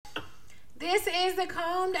This is the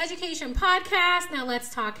Combed Education Podcast. Now let's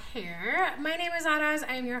talk hair. My name is Araz.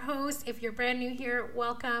 I am your host. If you're brand new here,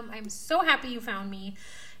 welcome. I'm so happy you found me.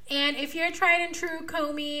 And if you're a tried and true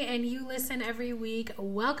combie and you listen every week,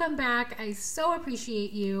 welcome back. I so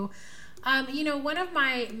appreciate you. One of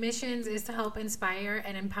my missions is to help inspire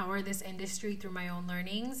and empower this industry through my own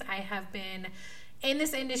learnings. I have been in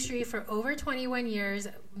this industry for over 21 years,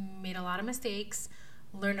 made a lot of mistakes,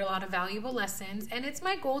 learned a lot of valuable lessons, and it's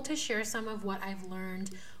my goal to share some of what I've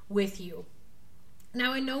learned with you.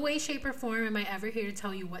 Now, in no way, shape, or form am I ever here to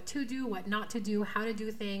tell you what to do, what not to do, how to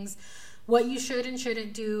do things, what you should and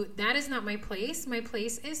shouldn't do. That is not my place. My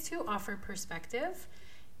place is to offer perspective,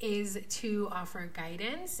 is to offer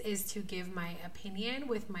guidance, is to give my opinion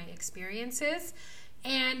with my experiences,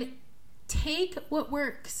 and take what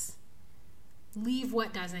works, leave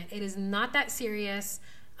what doesn't. It is not that serious.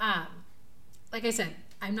 Like I said,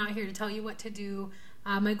 I'm not here to tell you what to do.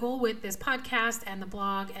 My goal with this podcast and the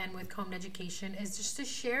blog and with Combed Education is just to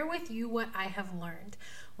share with you what I have learned,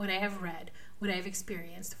 what I have read, what I've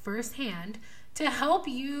experienced firsthand to help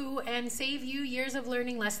you and save you years of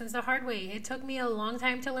learning lessons the hard way. It took me a long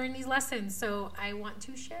time to learn these lessons, so I want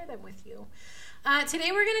to share them with you.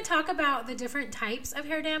 Today we're going to talk about the different types of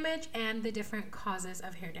hair damage and the different causes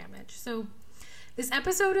of hair damage. So this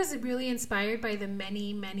episode is really inspired by the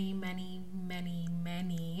many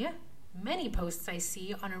posts I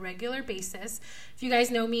see on a regular basis. If you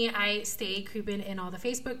guys know me, I stay creeping in all the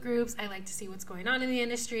Facebook groups. I like to see what's going on in the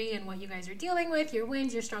industry and what you guys are dealing with, your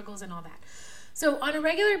wins, your struggles, and all that. So on a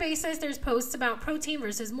regular basis, there's posts about protein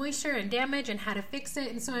versus moisture and damage and how to fix it.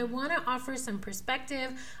 And so I want to offer some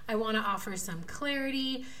perspective. I want to offer some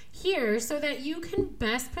clarity here so that you can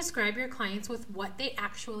best prescribe your clients with what they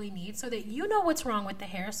actually need, so that you know what's wrong with the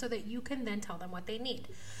hair, so that you can then tell them what they need.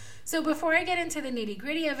 So before I get into the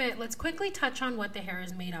nitty-gritty of it, let's quickly touch on what the hair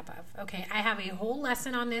is made up of. Okay, I have a whole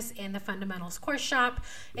lesson on this in the Fundamentals course shop.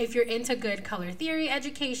 If you're into good color theory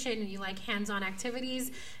education and you like hands-on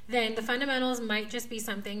activities, then the Fundamentals might just be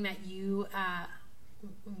something that you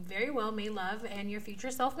very well may love and your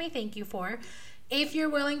future self may thank you for. If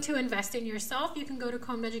you're willing to invest in yourself, you can go to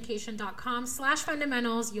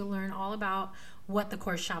combededucation.com/fundamentals. You'll learn all about what the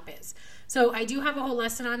course shop is. So I do have a whole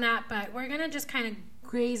lesson on that, but we're going to just kind of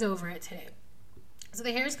graze over it today. So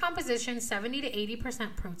the hair's composition, 70 to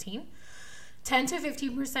 80% protein, 10 to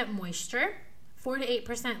 15% moisture, 4 to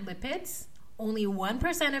 8% lipids. Only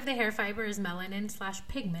 1% of the hair fiber is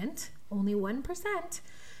melanin/pigment, only 1%.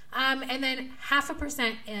 And then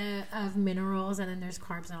 0.5% of minerals, and then there's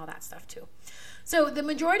carbs and all that stuff too. So the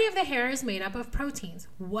majority of the hair is made up of proteins.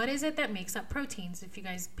 What is it that makes up proteins? If you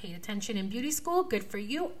guys paid attention in beauty school, good for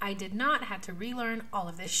you. I did not, had to relearn all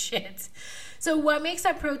of this shit. So what makes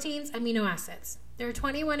up proteins? Amino acids. There are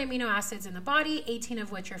 21 amino acids in the body, 18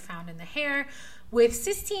 of which are found in the hair, with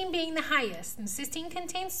cysteine being the highest. And cysteine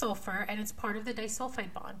contains sulfur, and it's part of the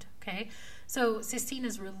disulfide bond, okay? So cysteine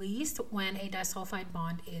is released when a disulfide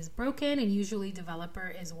bond is broken, and usually developer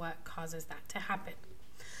is what causes that to happen.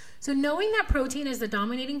 So knowing that protein is the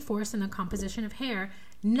dominating force in the composition of hair,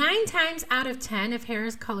 9 times out of 10, if hair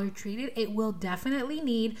is color treated, it will definitely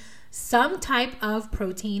need some type of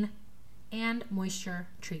protein and moisture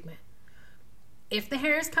treatment. If the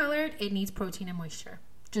hair is colored, it needs protein and moisture,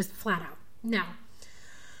 just flat out. Now,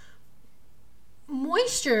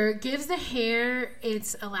 moisture gives the hair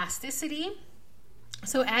its elasticity.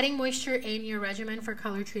 So adding moisture in your regimen for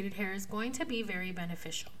color treated hair is going to be very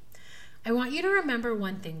beneficial. I want you to remember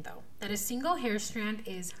one thing though, that a single hair strand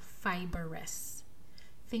is fibrous.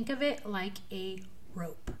 Think of it like a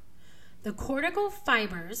rope. The cortical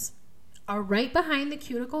fibers are right behind the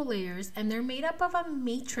cuticle layers, and they're made up of a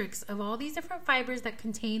matrix of all these different fibers that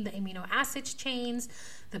contain the amino acids chains,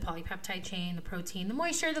 the polypeptide chain, the protein, the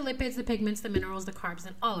moisture, the lipids, the pigments, the minerals, the carbs,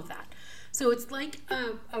 and all of that. So it's like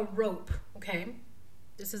a rope, okay?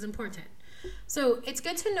 This is important. So it's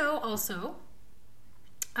good to know also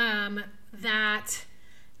that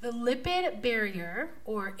the lipid barrier,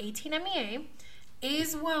 or 18-MEA,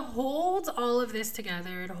 is what holds all of this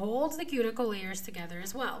together. It holds the cuticle layers together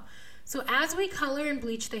as well. So as we color and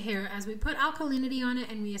bleach the hair, as we put alkalinity on it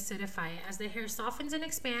and we acidify it, as the hair softens and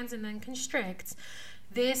expands and then constricts,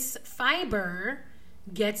 this fiber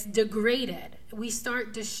gets degraded. We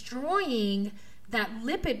start destroying that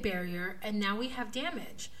lipid barrier, and now we have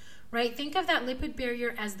damage, right? Think of that lipid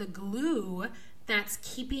barrier as the glue that's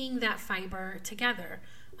keeping that fiber together.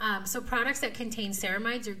 So products that contain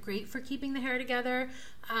ceramides are great for keeping the hair together.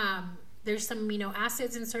 There's some amino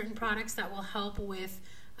acids in certain products that will help with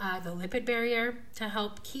the lipid barrier to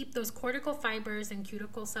help keep those cortical fibers and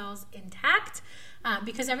cuticle cells intact,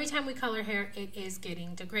 because every time we color hair, it is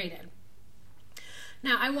getting degraded.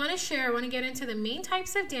 Now, I want to get into the main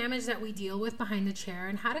types of damage that we deal with behind the chair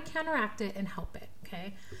and how to counteract it and help it,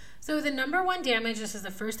 okay? So the number one damage, this is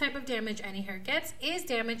the first type of damage any hair gets, is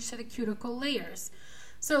damage to the cuticle layers.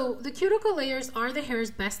 So the cuticle layers are the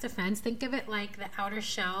hair's best defense. Think of it like the outer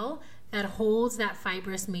shell that holds that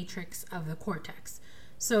fibrous matrix of the cortex.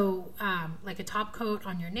 So like a top coat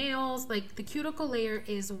on your nails, like the cuticle layer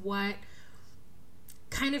is what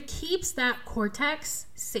kind of keeps that cortex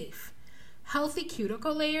safe. Healthy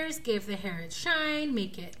cuticle layers give the hair its shine,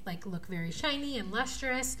 make it like look very shiny and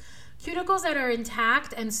lustrous. Cuticles that are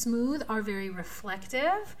intact and smooth are very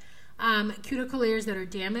reflective. Cuticle layers that are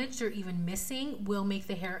damaged or even missing will make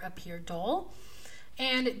the hair appear dull.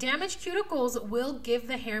 And damaged cuticles will give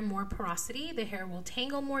the hair more porosity. The hair will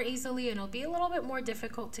tangle more easily and it'll be a little bit more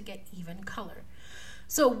difficult to get even color.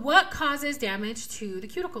 So what causes damage to the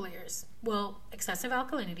cuticle layers? Well, excessive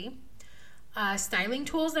alkalinity, styling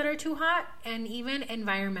tools that are too hot, and even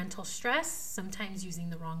environmental stress, sometimes using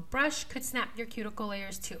the wrong brush, could snap your cuticle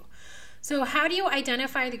layers too. So how do you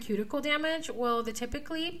identify the cuticle damage? Well,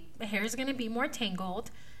 typically the hair is going to be more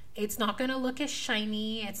tangled. It's not going to look as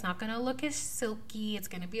shiny. It's not going to look as silky. It's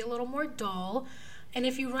going to be a little more dull. And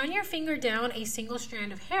if you run your finger down a single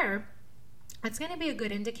strand of hair, that's going to be a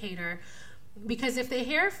good indicator, because if the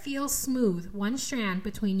hair feels smooth, one strand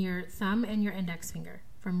between your thumb and your index finger,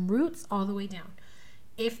 from roots all the way down.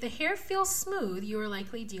 If the hair feels smooth, you are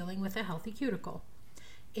likely dealing with a healthy cuticle.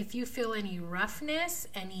 If you feel any roughness,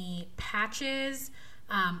 any patches,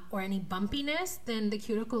 or any bumpiness, then the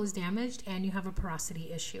cuticle is damaged and you have a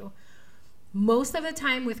porosity issue. Most of the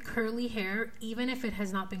time with curly hair, even if it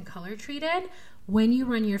has not been color treated, when you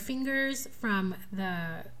run your fingers from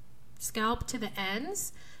the scalp to the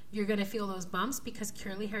ends, you're going to feel those bumps because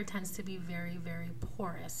curly hair tends to be very, very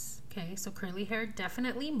porous. Okay, so curly hair,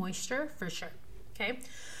 definitely moisture for sure. Okay,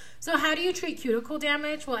 so how do you treat cuticle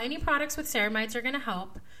damage? Well, any products with ceramides are going to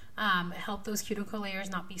help those cuticle layers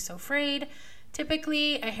not be so frayed.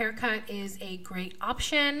 Typically, a haircut is a great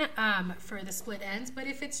option for the split ends, but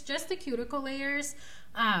if it's just the cuticle layers,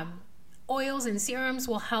 oils and serums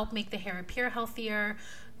will help make the hair appear healthier.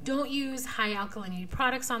 Don't use high alkalinity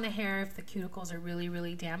products on the hair if the cuticles are really,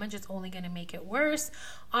 really damaged. It's only going to make it worse.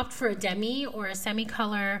 Opt for a demi or a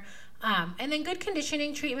semi-color. And then good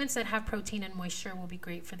conditioning treatments that have protein and moisture will be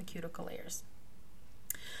great for the cuticle layers.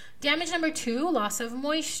 Damage number 2, loss of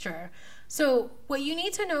moisture. So what you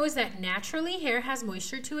need to know is that naturally hair has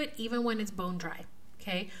moisture to it even when it's bone dry.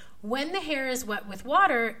 Okay? When the hair is wet with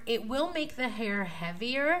water, it will make the hair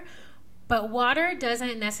heavier, but water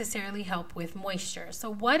doesn't necessarily help with moisture.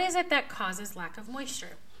 So what is it that causes lack of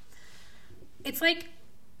moisture? It's like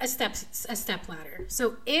a step ladder.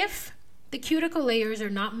 So if the cuticle layers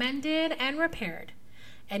are not mended and repaired,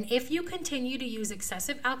 and if you continue to use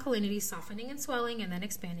excessive alkalinity, softening and swelling, and then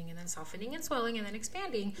expanding, and then softening and swelling, and then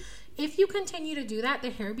expanding, if you continue to do that,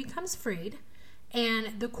 the hair becomes frayed,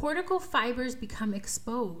 and the cortical fibers become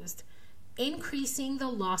exposed, increasing the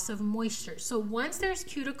loss of moisture. So once there's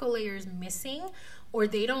cuticle layers missing, or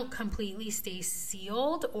they don't completely stay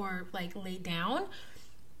sealed or like laid down,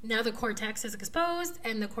 now the cortex is exposed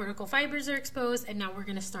and the cortical fibers are exposed, and now we're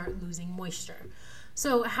going to start losing moisture.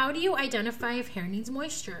 So how do you identify if hair needs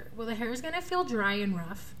moisture? Well, the hair is going to feel dry and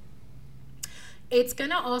rough. It's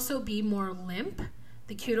going to also be more limp.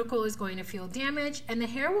 The cuticle is going to feel damaged, and the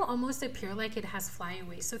hair will almost appear like it has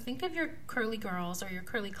flyaways. So think of your curly girls or your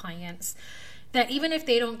curly clients that even if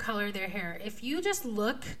they don't color their hair, if you just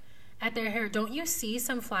look at their hair, don't you see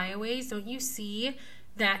some flyaways? Don't you see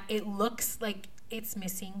that it looks like it's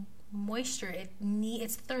missing moisture?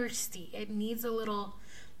 It's thirsty. It needs a little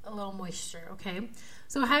moisture, okay?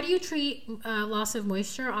 So how do you treat loss of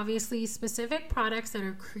moisture? Obviously, specific products that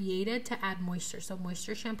are created to add moisture. So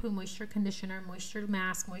moisture shampoo, moisture conditioner, moisture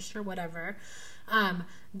mask, moisture whatever.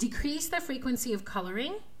 Decrease the frequency of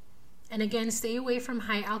coloring. And again, stay away from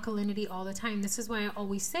high alkalinity all the time. This is why I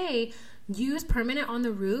always say use permanent on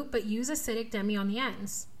the root, but use acidic demi on the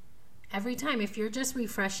ends. Every time, if you're just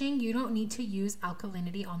refreshing, you don't need to use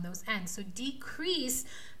alkalinity on those ends. So decrease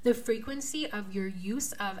the frequency of your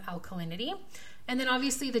use of alkalinity. And then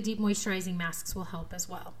obviously the deep moisturizing masks will help as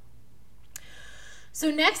well.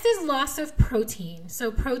 So next is loss of protein.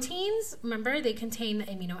 So proteins, remember, they contain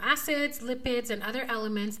amino acids, lipids, and other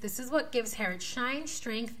elements. This is what gives hair its shine,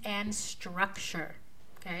 strength, and structure.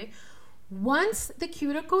 Okay. Once the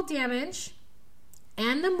cuticle damage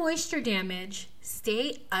and the moisture damage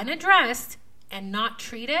stay unaddressed and not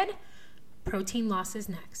treated, protein loss is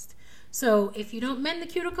next. So if you don't mend the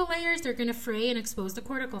cuticle layers, they're going to fray and expose the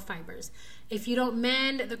cortical fibers. If you don't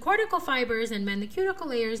mend the cortical fibers and mend the cuticle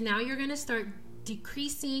layers, now you're going to start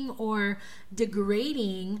decreasing or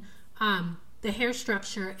degrading the hair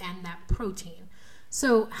structure and that protein.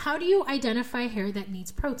 So how do you identify hair that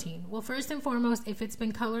needs protein? Well, first and foremost, if it's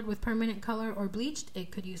been colored with permanent color or bleached,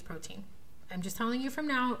 it could use protein. I'm just telling you from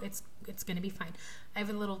now, it's going to be fine. I have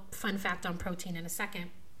a little fun fact on protein in a second.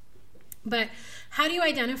 But how do you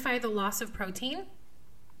identify the loss of protein?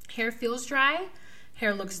 Hair feels dry,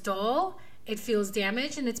 hair looks dull, it feels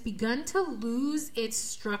damaged, and it's begun to lose its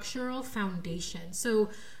structural foundation. So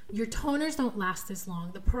your toners don't last as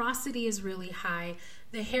long. The porosity is really high.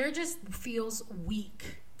 The hair just feels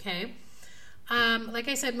weak, okay? Like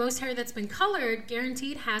I said, most hair that's been colored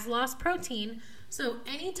guaranteed has lost protein. So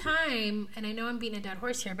anytime, and I know I'm beating a dead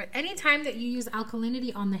horse here, but anytime that you use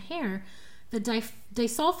alkalinity on the hair, the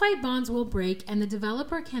disulfide bonds will break, and the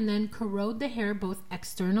developer can then corrode the hair both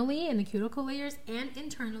externally in the cuticle layers and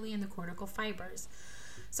internally in the cortical fibers.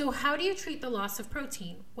 So how do you treat the loss of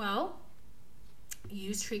protein? Well,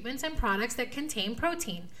 use treatments and products that contain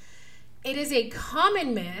protein. It is a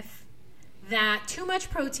common myth that too much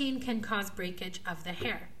protein can cause breakage of the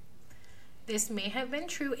hair. This may have been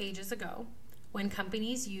true ages ago when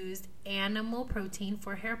companies used animal protein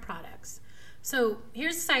for hair products. So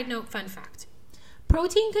here's a side note fun fact.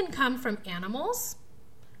 Protein can come from animals,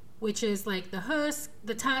 which is like the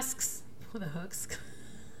tusks,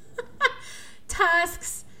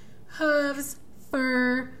 tusks, hooves,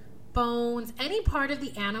 fur, bones, any part of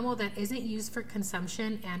the animal that isn't used for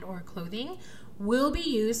consumption and or clothing will be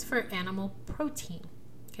used for animal protein,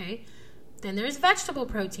 okay? Then there's vegetable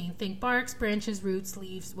protein, think barks, branches, roots,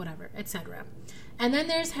 leaves, whatever, etc. And then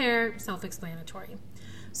there's hair, self-explanatory.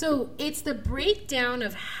 So it's the breakdown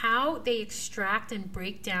of how they extract and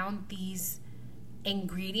break down these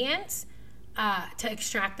ingredients to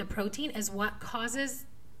extract the protein is what causes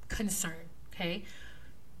concern, okay?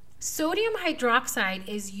 Sodium hydroxide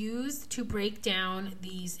is used to break down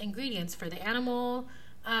these ingredients for the animal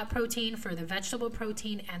protein, for the vegetable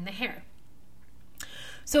protein, and the hair.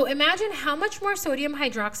 So imagine how much more sodium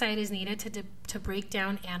hydroxide is needed to break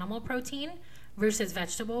down animal protein versus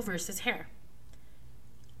vegetable versus hair.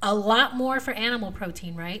 A lot more for animal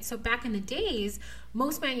protein, right? So back in the days,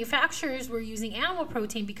 most manufacturers were using animal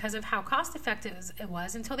protein because of how cost effective it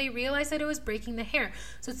was until they realized that it was breaking the hair.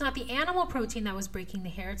 So it's not the animal protein that was breaking the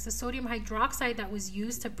hair, it's the sodium hydroxide that was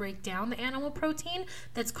used to break down the animal protein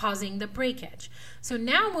that's causing the breakage. So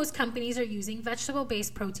now most companies are using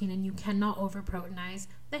vegetable-based protein, and you cannot over-proteinize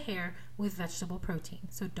the hair with vegetable protein.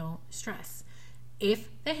 So don't stress. If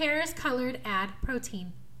the hair is colored, add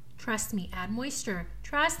protein. Trust me, add moisture.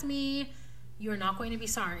 Trust me, you're not going to be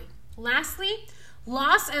sorry. Lastly,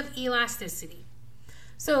 loss of elasticity.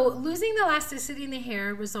 So losing the elasticity in the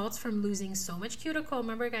hair results from losing so much cuticle.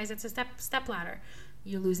 Remember, guys, it's a step ladder.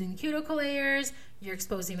 You're losing cuticle layers, you're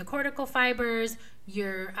exposing the cortical fibers,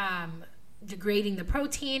 you're degrading the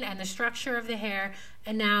protein and the structure of the hair,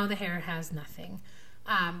 and now the hair has nothing.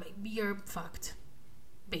 You're fucked,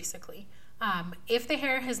 basically. If the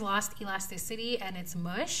hair has lost elasticity and it's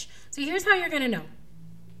mush, so here's how you're going to know.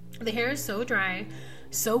 The hair is so dry,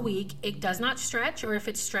 so weak, it does not stretch, or if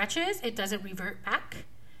it stretches, it doesn't revert back.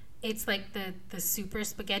 It's like the super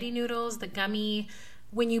spaghetti noodles, the gummy.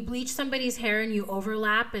 When you bleach somebody's hair and you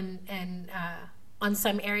overlap and on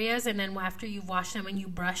some areas, and then after you've washed them and you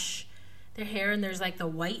brush their hair and there's like the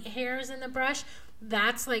white hairs in the brush,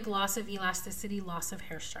 that's like loss of elasticity, loss of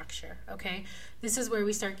hair structure, okay? This is where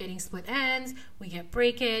we start getting split ends, we get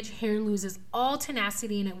breakage, hair loses all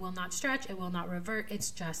tenacity, and it will not stretch, it will not revert,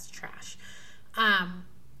 it's just trash.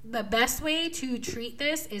 The best way to treat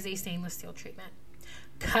this is a stainless steel treatment.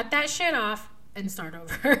 Cut that shit off and start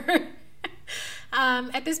over.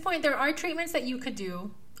 At this point, there are treatments that you could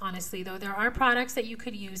do, honestly, though. There are products that you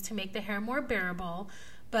could use to make the hair more bearable.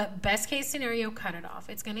 But best case scenario, cut it off.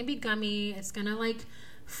 It's going to be gummy. It's going to like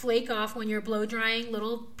flake off when you're blow drying.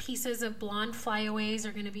 Little pieces of blonde flyaways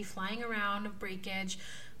are going to be flying around of breakage.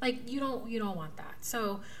 Like you don't want that.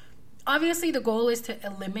 So obviously the goal is to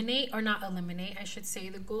eliminate, or not eliminate, I should say.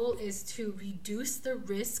 The goal is to reduce the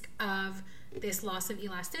risk of this loss of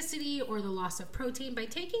elasticity or the loss of protein by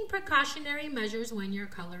taking precautionary measures when you're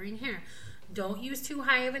coloring hair. Don't use too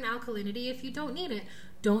high of an alkalinity if you don't need it.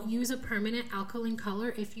 Don't use a permanent alkaline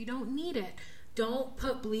color if you don't need it. Don't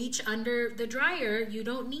put bleach under the dryer. You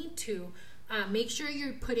don't need to. Make sure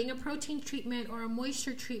you're putting a protein treatment or a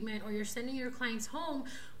moisture treatment, or you're sending your clients home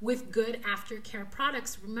with good aftercare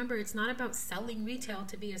products. Remember, it's not about selling retail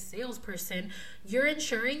to be a salesperson. You're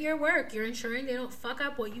ensuring your work. You're ensuring they don't fuck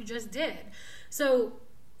up what you just did. So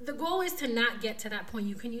the goal is to not get to that point.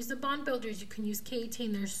 You can use the bond builders. You can use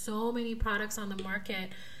K18. There's so many products on the market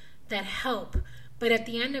that help. But at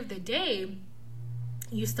the end of the day,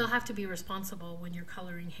 you still have to be responsible when you're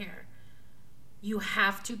coloring hair. You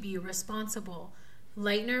have to be responsible.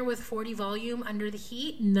 Lightener with 40 volume under the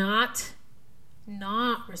heat, not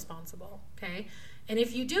responsible, okay? And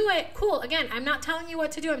if you do it, cool. Again, I'm not telling you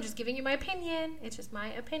what to do. I'm just giving you my opinion. It's just my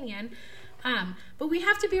opinion. But we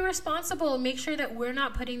have to be responsible and make sure that we're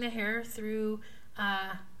not putting the hair through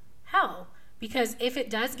hell. Because if it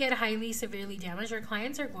does get highly severely damaged, our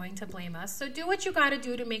clients are going to blame us. So do what you got to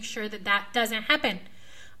do to make sure that that doesn't happen.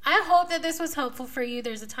 I hope that this was helpful for you.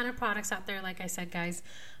 There's a ton of products out there, like I said, guys.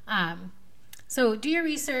 So do your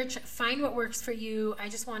research, find what works for you. I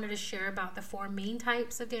just wanted to share about the 4 main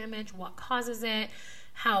types of damage, what causes it,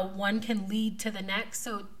 how one can lead to the next.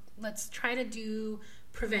 So let's try to do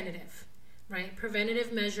preventative, right?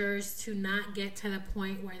 Preventative measures to not get to the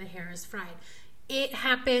point where the hair is fried. It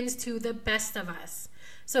happens to the best of us.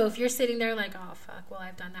 So if you're sitting there like, oh, fuck, well,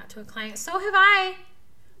 I've done that to a client. So have I.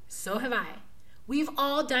 So have I. We've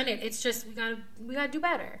all done it. It's just we gotta do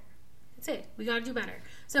better. That's it. We got to do better.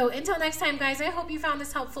 So until next time, guys, I hope you found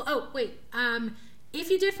this helpful. Oh, wait.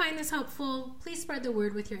 If you did find this helpful, please spread the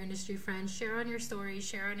word with your industry friends. Share on your stories.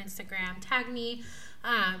 Share on Instagram. Tag me.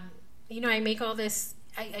 I make all this.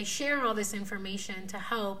 I share all this information to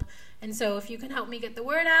help. And so if you can help me get the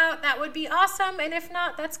word out, that would be awesome. And if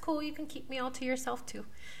not, that's cool. You can keep me all to yourself, too.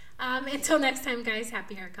 Until next time, guys,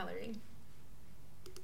 happy hair coloring.